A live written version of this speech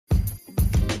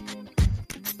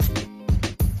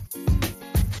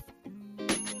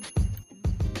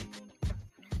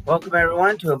Welcome,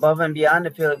 everyone, to Above and Beyond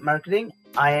Affiliate Marketing.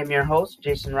 I am your host,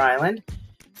 Jason Ryland.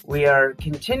 We are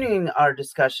continuing our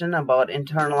discussion about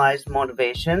internalized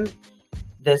motivation.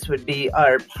 This would be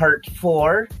our part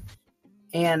 4.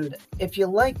 And if you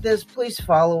like this, please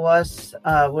follow us.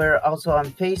 We're also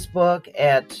on Facebook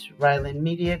at Ryland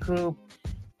Media Group.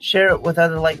 Share it with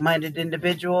other like-minded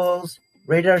individuals.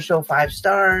 Rate our show 5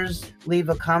 stars. Leave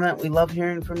a comment. We love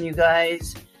hearing from you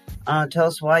guys. Tell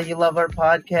us why you love our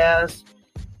podcast.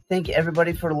 Thank you,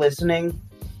 everybody, for listening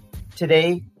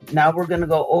today. Now we're going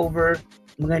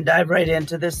to dive right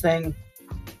into this thing.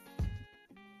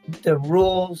 The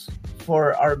rules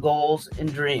for our goals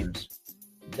and dreams.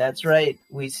 That's right.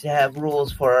 We have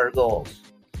rules for our goals.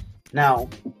 Now,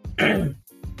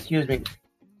 excuse me,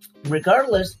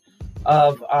 regardless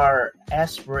of our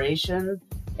aspiration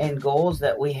and goals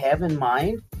that we have in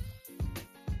mind,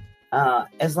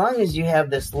 as long as you have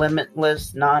this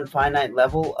limitless, non-finite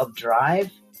level of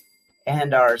drive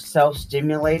and are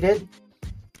self-stimulated,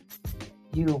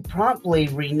 you promptly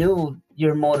renew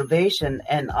your motivation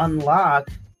and unlock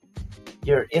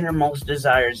your innermost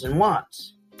desires and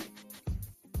wants.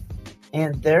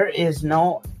 And there is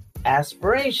no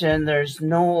aspiration, there's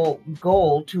no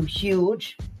goal too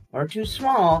huge or too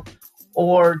small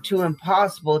or too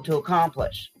impossible to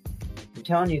accomplish. I'm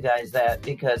telling you guys that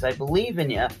because I believe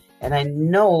in you and I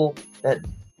know that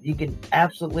you can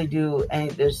absolutely do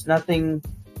anything. There's nothing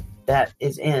that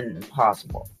is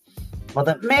impossible. What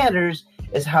that matters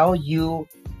is how you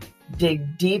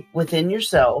dig deep within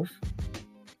yourself,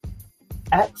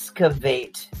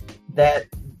 excavate that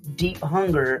deep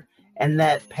hunger and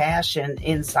that passion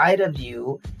inside of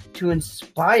you to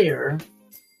inspire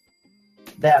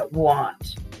that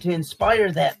want, to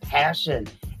inspire that passion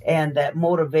and that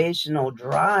motivational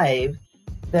drive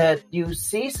that you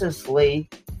ceaselessly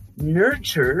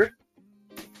nurture,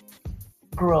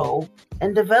 grow,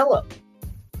 and develop.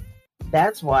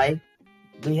 That's why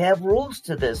we have rules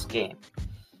to this game.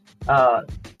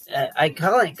 I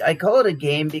call it a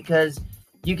game because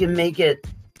you can make it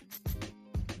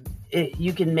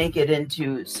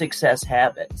into success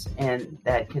habits, and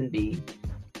that can be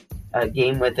a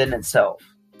game within itself.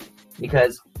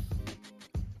 Because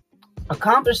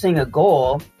accomplishing a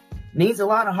goal needs a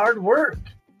lot of hard work,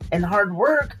 and hard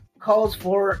work calls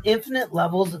for infinite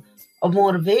levels of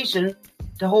motivation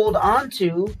to hold on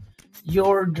to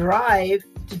your drive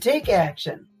to take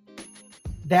action.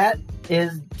 That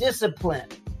is discipline.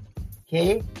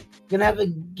 Okay? You're going to have to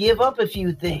give up a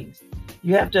few things.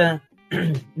 You have to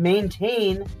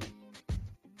maintain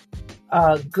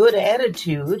a good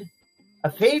attitude, a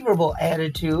favorable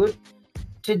attitude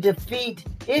to defeat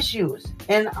issues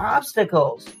and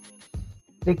obstacles,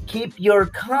 to keep your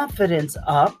confidence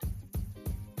up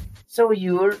so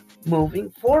you're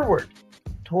moving forward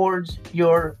towards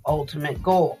your ultimate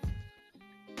goal.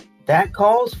 That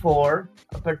calls for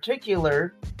a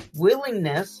particular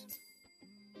willingness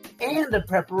and a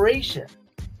preparation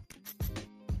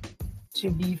to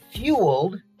be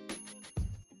fueled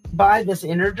by this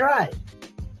inner drive.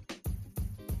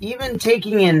 Even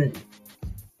taking an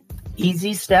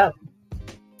easy step,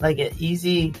 like an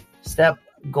easy step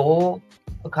goal,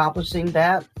 accomplishing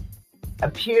that,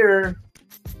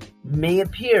 may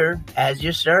appear as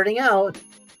you're starting out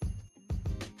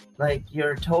like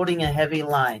you're toting a heavy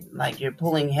line, like you're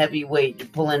pulling heavy weight, you're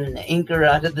pulling an anchor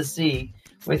out of the sea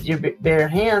with your bare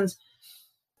hands,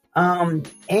 and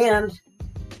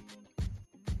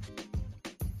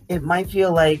it might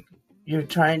feel like you're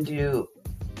trying to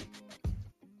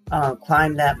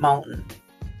climb that mountain,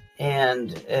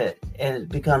 and it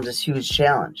becomes this huge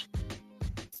challenge.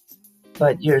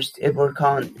 But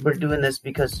we're doing this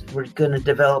because we're going to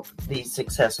develop these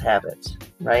success habits,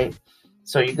 right?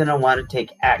 So you're going to want to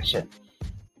take action.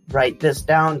 Write this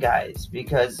down, guys,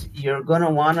 because you're going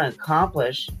to want to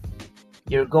accomplish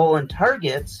your goal and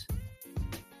targets,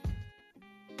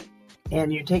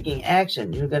 and you're taking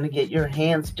action. You're going to get your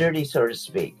hands dirty, so to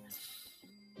speak.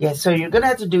 Yeah, so you're going to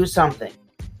have to do something.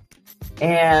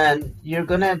 And you're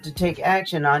going to have to take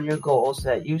action on your goals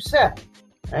that you set.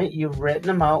 Right? You've written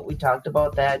them out. We talked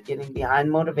about that, getting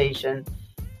behind motivation.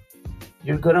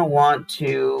 You're going to want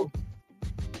to,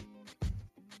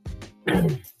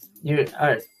 you're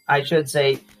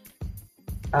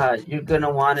going to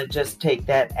want to just take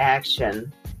that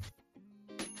action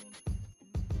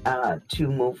to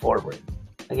move forward.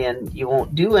 Again, you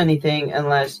won't do anything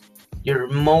unless you're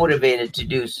motivated to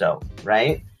do so,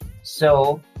 right?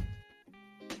 So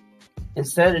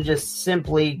instead of just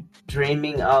simply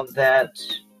dreaming of that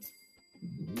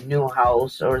new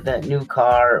house or that new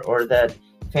car or that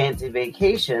fancy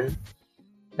vacation,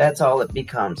 that's all it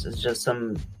becomes. It's just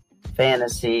some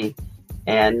fantasy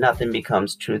and nothing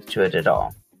becomes truth to it at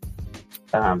all.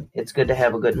 It's good to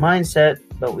have a good mindset,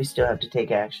 but we still have to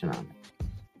take action on it.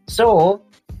 So,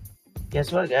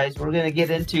 guess what, guys? We're going to get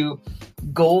into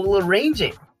goal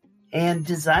arranging and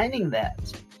designing that,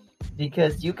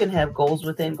 because you can have goals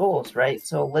within goals, right?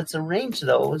 So let's arrange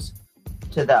those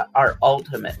to our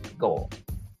ultimate goal,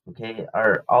 okay?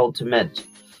 Our ultimate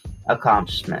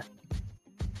accomplishment.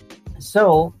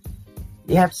 So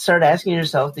you have to start asking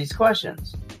yourself these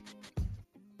questions.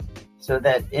 So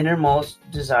that innermost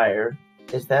desire,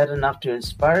 is that enough to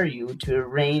inspire you to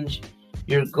arrange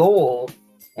your goal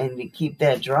and to keep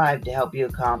that drive to help you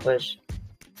accomplish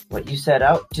what you set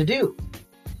out to do?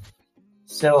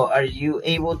 So are you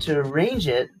able to arrange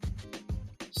it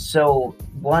so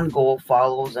one goal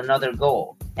follows another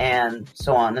goal, and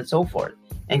so on and so forth,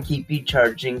 and keep you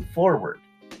charging forward?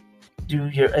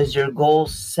 Is your goal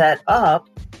set up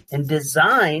and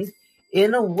designed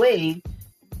in a way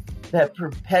that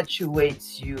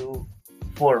perpetuates you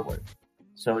forward?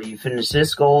 So you finish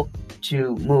this goal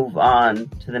to move on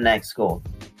to the next goal.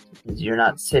 You're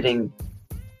not sitting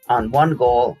on one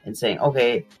goal and saying,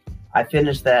 okay, I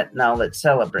finished that, now let's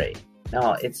celebrate.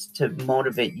 No, it's to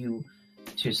motivate you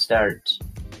to start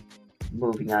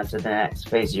moving on to the next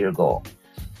phase of your goal.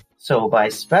 So by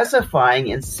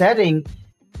specifying and setting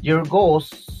your goals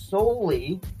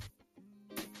solely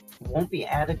won't be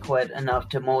adequate enough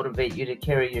to motivate you to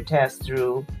carry your task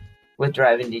through with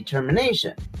drive and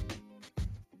determination,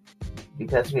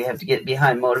 because we have to get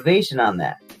behind motivation on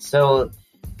that. So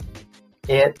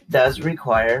it does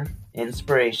require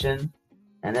inspiration,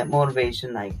 and that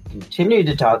motivation I continue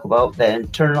to talk about, the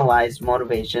internalized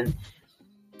motivation,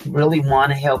 really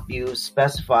want to help you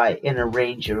specify and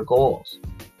arrange your goals.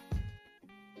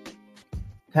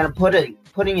 Kind of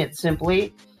putting it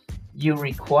simply, you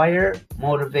require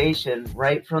motivation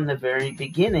right from the very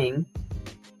beginning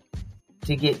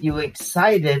to get you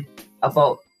excited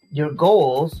about your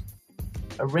goals,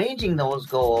 arranging those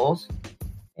goals,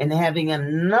 and having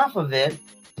enough of it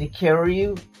to carry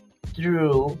you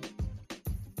through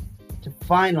to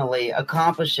finally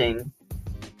accomplishing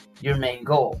your main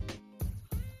goal.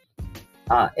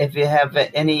 If you have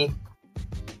any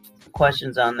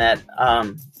questions on that,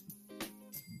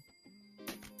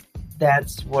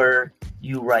 that's where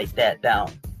you write that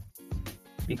down.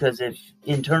 Because if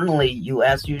internally you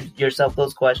ask yourself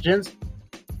those questions,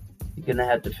 you're gonna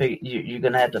have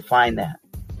to find that,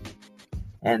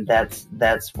 and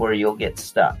that's where you'll get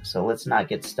stuck. So let's not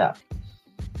get stuck.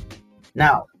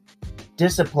 Now,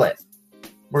 discipline.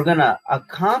 We're gonna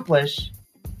accomplish.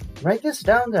 Write this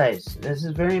down, guys. This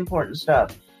is very important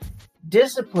stuff.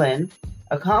 Discipline,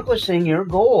 accomplishing your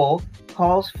goal,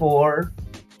 calls for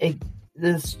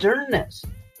the sternness.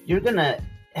 You're going to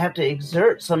have to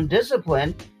exert some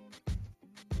discipline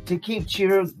to keep to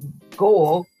your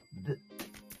goal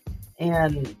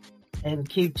and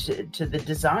keep to the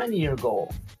design of your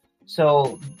goal.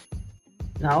 So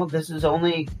now this is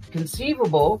only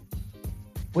conceivable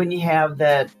when you have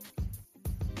that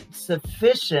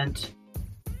sufficient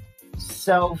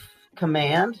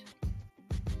self-command,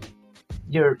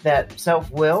 that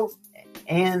self-will,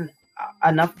 and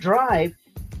enough drive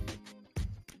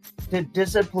to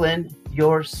discipline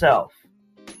yourself.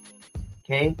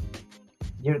 Okay?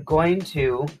 You're going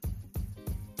to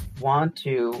want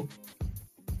to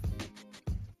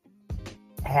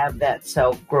have that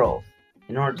self-growth.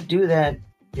 In order to do that,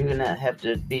 you're going to have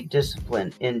to be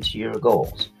disciplined into your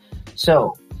goals.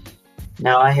 So,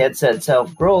 now I had said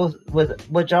self-growth,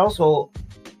 which also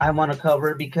I want to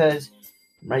cover, because,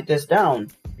 write this down,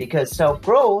 because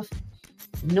self-growth,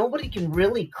 nobody can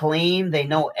really claim they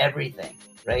know everything,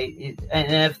 right?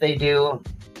 And if they do,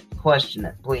 question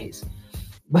it, please.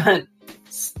 But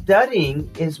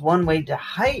studying is one way to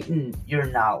heighten your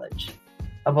knowledge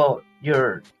about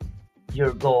your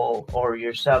goal or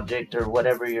your subject or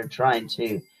whatever you're trying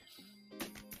to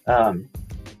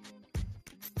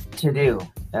do,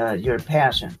 your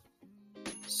passion.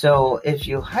 So if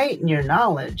you heighten your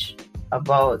knowledge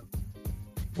about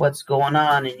what's going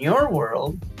on in your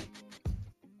world,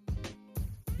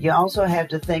 you also have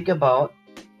to think about,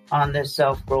 on this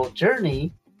self-growth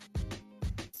journey,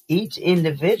 each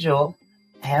individual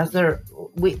has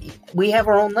we have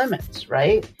our own limits,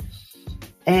 right?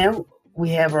 And we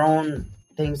have our own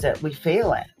things that we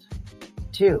fail at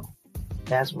too.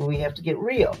 That's where we have to get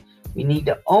real. We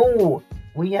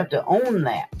have to own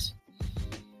that.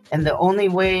 And the only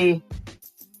way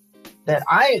that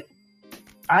I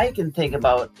can think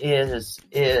about is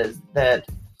that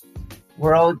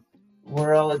we're all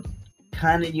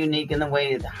kind of unique in the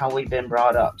way of how we've been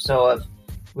brought up. So if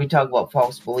we talk about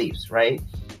false beliefs, right?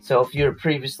 So if you're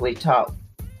previously taught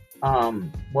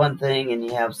one thing and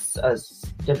you have a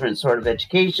different sort of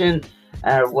education,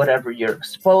 whatever you're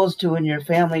exposed to in your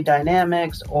family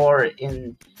dynamics or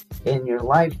in your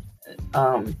life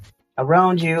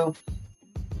around you,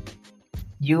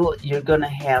 you're gonna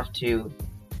have to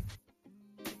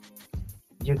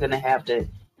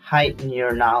heighten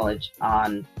your knowledge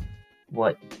on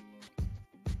what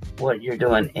you're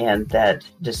doing, and that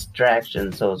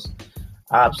distractions, those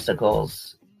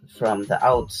obstacles from the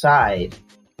outside,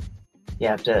 you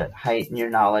have to heighten your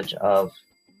knowledge of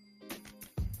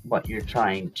what you're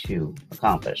trying to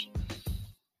accomplish.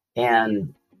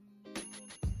 And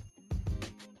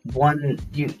one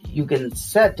you can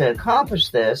set to accomplish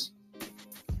this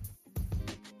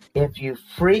if you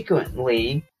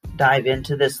frequently dive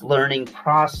into this learning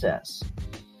process.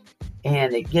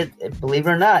 And believe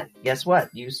it or not, guess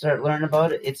what? You start learning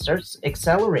about it, it starts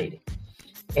accelerating.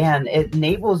 And it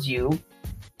enables you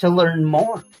to learn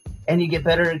more. And you get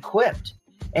better equipped.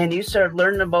 And you start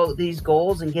learning about these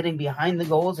goals and getting behind the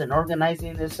goals and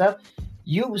organizing this stuff.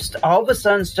 You all of a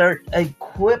sudden start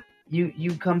equipped.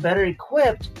 You come better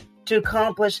equipped to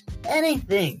accomplish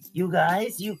anything, you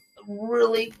guys. You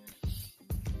really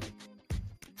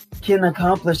can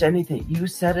accomplish anything. You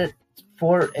set it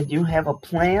and you have a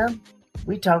plan.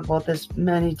 We talk about this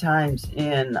many times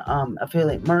in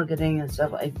affiliate marketing and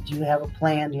stuff. Do you have a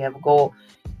plan? Do you have a goal?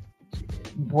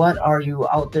 What are you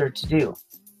out there to do?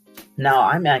 Now,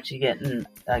 I'm actually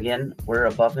we're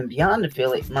above and beyond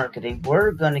affiliate marketing.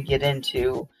 We're going to get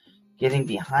into getting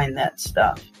behind that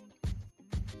stuff.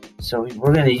 So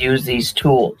we're going to use these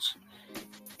tools.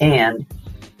 And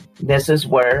this is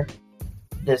where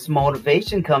this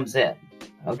motivation comes in.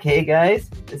 Okay, guys?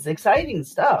 It's exciting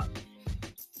stuff.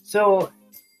 So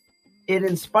it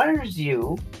inspires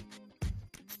you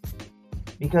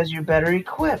because you're better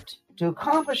equipped to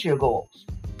accomplish your goals.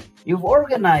 You've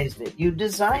organized it. You've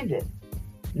designed it.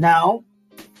 Now,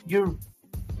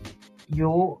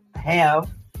 you'll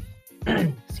have,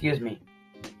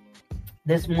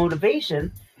 this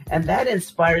motivation, and that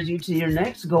inspires you to your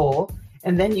next goal,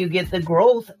 and then you get the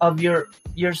growth of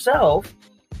yourself,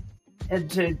 and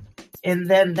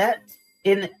then that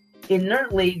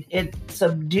inertly it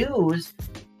subdues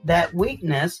that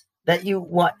weakness that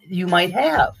you might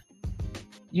have.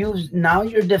 You're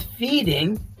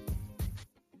defeating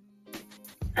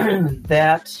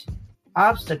that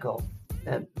obstacle,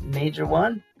 that major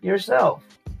one, yourself,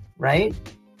 right?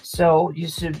 So you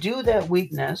subdue that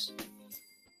weakness,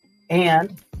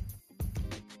 and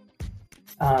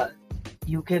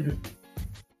you can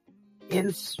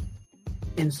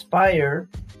inspire,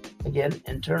 again,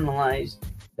 internalize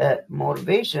that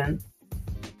motivation,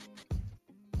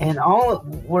 and all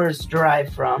where it's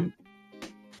derived from,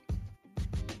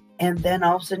 and then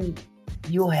all of a sudden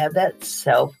you'll have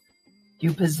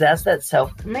you possess that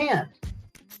self-command.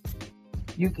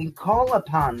 You can call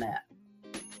upon that.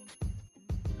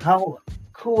 How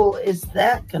cool is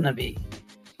that going to be?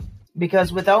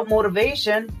 Because without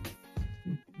motivation,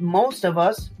 most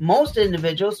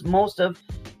individuals, most of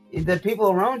the people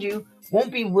around you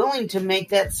won't be willing to make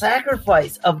that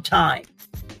sacrifice of time.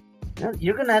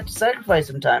 You're going to have to sacrifice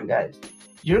some time, guys.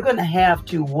 You're going to have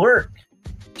to work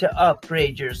to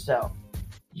upgrade yourself.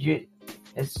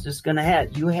 It's just going to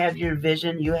happen. You have your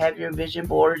vision. You have your vision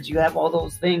boards. You have all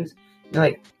those things. You're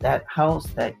like that house,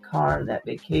 that car, that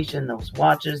vacation, those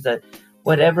watches, that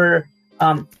whatever,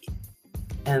 and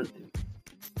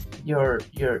your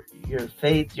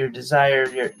faith, your desire,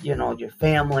 your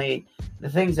family, the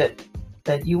things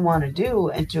that you want to do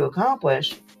and to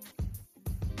accomplish.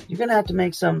 You're going to have to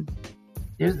make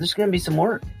there's going to be some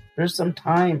work. There's some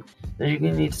time that you're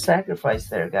going to need to sacrifice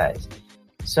there, guys.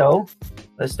 So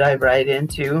let's dive right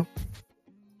into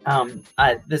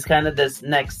this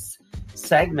next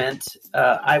segment.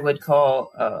 I would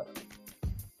call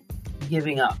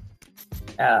giving up,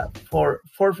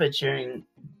 forfeiting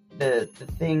the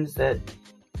things that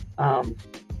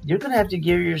you're going to have to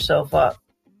gear yourself up.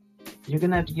 You're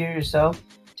going to have to gear yourself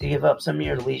to give up some of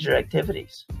your leisure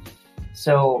activities.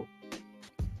 So,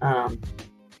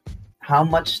 how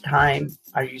much time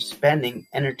are you spending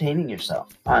entertaining yourself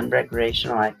on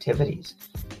recreational activities?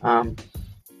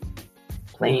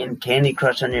 Playing Candy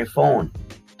Crush on your phone,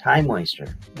 time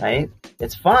waster, right?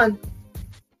 It's fun,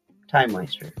 time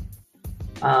waster.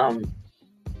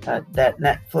 That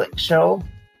Netflix show,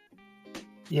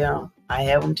 I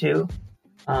have them too.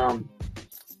 And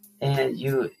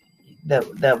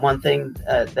that one thing,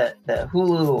 that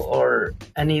Hulu or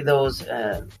any of those,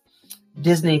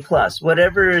 Disney Plus,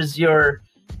 whatever is your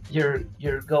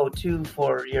go-to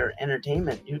for your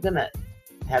entertainment, you're gonna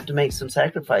have to make some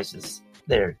sacrifices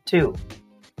there too.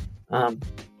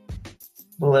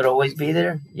 Will it always be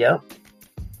there? Yep.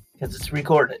 Because it's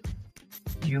recorded.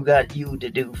 You got you to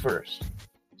do first.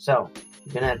 So,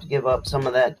 you're going to have to give up some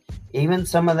of that, even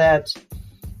some of that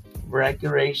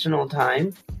recreational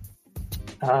time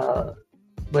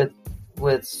with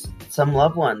some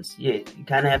loved ones. You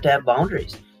kind of have to have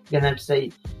boundaries. You're going to have to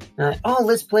say, oh,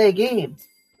 let's play a game.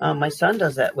 My son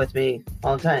does that with me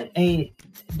all the time. Hey,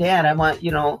 Dad, I want,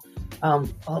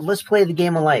 let's play the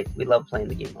game of life. We love playing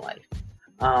the game of life.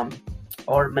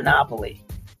 Or Monopoly.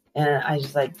 And I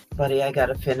just like, buddy, I got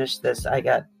to finish this.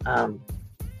 I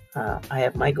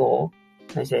have my goal.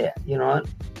 And I say, you know what?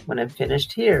 When I'm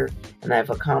finished here and I've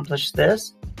accomplished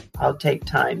this, I'll take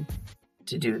time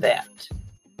to do that.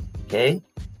 Okay?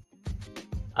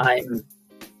 I'm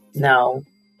now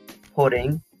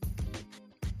putting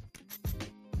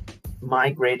my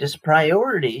greatest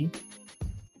priority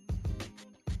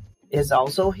is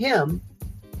also him,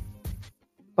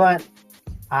 but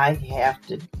I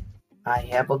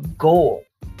have a goal,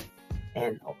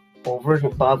 and over and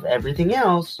above everything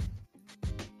else,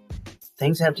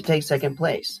 things have to take second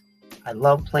place. I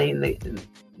love playing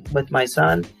with my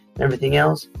son and everything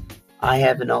else. I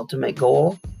have an ultimate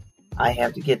goal. I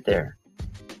have to get there.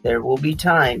 There will be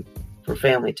time for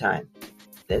family time.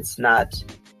 It's not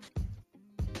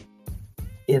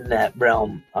in that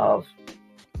realm of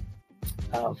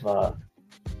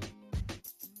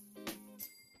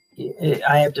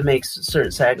I have to make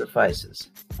certain sacrifices,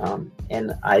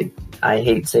 and I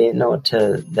hate saying no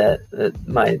to that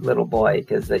my little boy,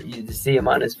 because you just see him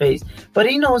on his face, but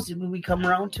he knows when we come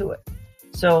around to it.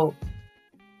 So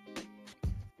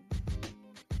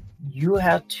you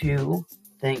have to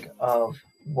think of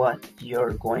what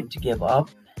you're going to give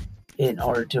up in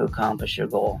order to accomplish your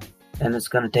goal, and it's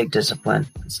going to take discipline.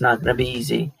 It's not going to be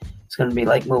easy. It's going to be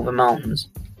like moving mountains,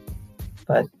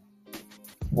 but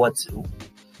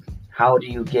how do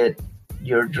you get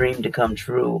your dream to come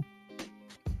true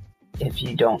if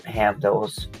you don't have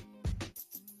those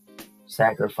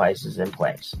sacrifices in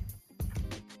place?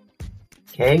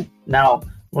 Okay, now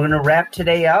we're going to wrap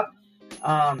today up.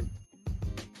 And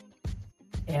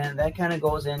that kind of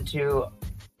goes into,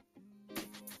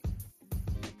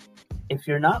 if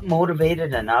you're not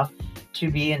motivated enough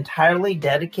to be entirely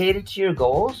dedicated to your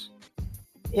goals,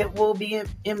 it will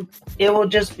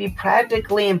just be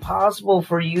practically impossible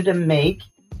for you to make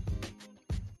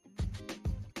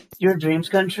your dreams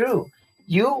come true.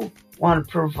 You want to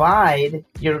provide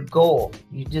your goal.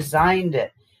 You designed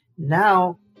it.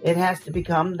 Now it has to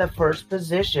become the first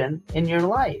position in your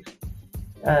life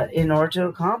in order to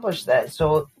accomplish that.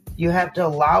 So you have to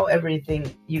allow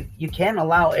everything. You can't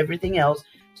allow everything else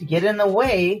to get in the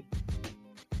way,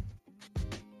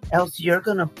 else you're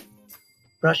going to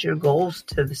brush your goals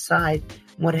to the side.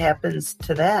 What happens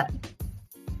to that,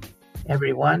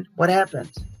 everyone? What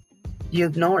happens? You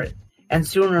ignore it. And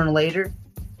sooner or later,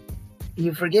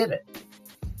 you forget it.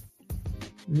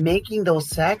 Making those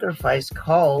sacrifice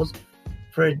calls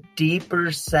for a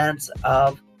deeper sense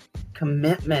of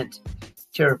commitment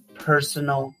to your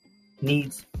personal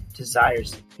needs,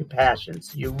 desires, your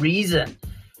passions, your reason,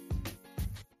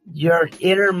 your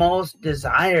innermost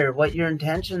desire, what your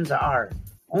intentions are.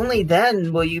 Only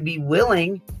then will you be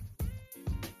willing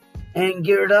and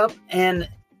geared up and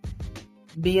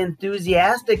be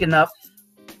enthusiastic enough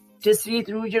to see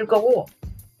through your goal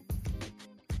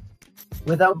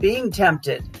without being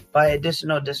tempted by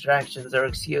additional distractions or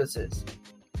excuses.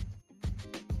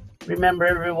 Remember,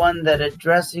 everyone, that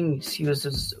addressing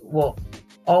excuses will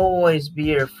always be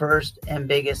your first and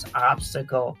biggest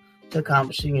obstacle to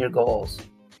accomplishing your goals.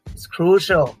 It's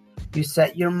crucial you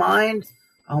set your mind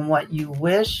on what you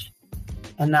wish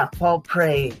and not fall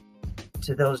prey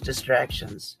to those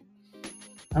distractions.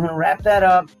 I'm going to wrap that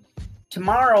up.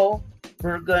 Tomorrow,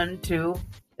 we're going to,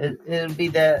 it'll be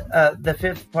the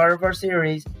fifth part of our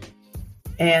series,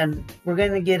 and we're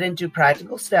going to get into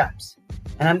practical steps.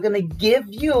 And I'm going to give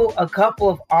you a couple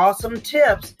of awesome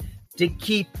tips to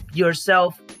keep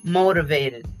yourself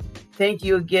motivated. Thank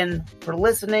you again for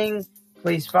listening.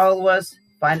 Please follow us.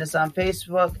 Find us on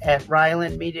Facebook at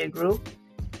Ryland Media Group.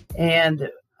 And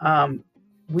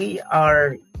we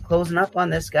are closing up on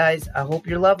this, guys. I hope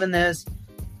you're loving this.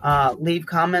 Leave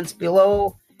comments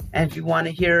below. And if you want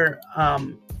to hear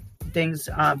things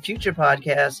on future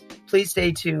podcasts, please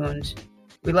stay tuned.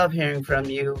 We love hearing from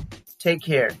you. Take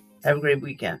care. Have a great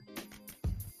weekend.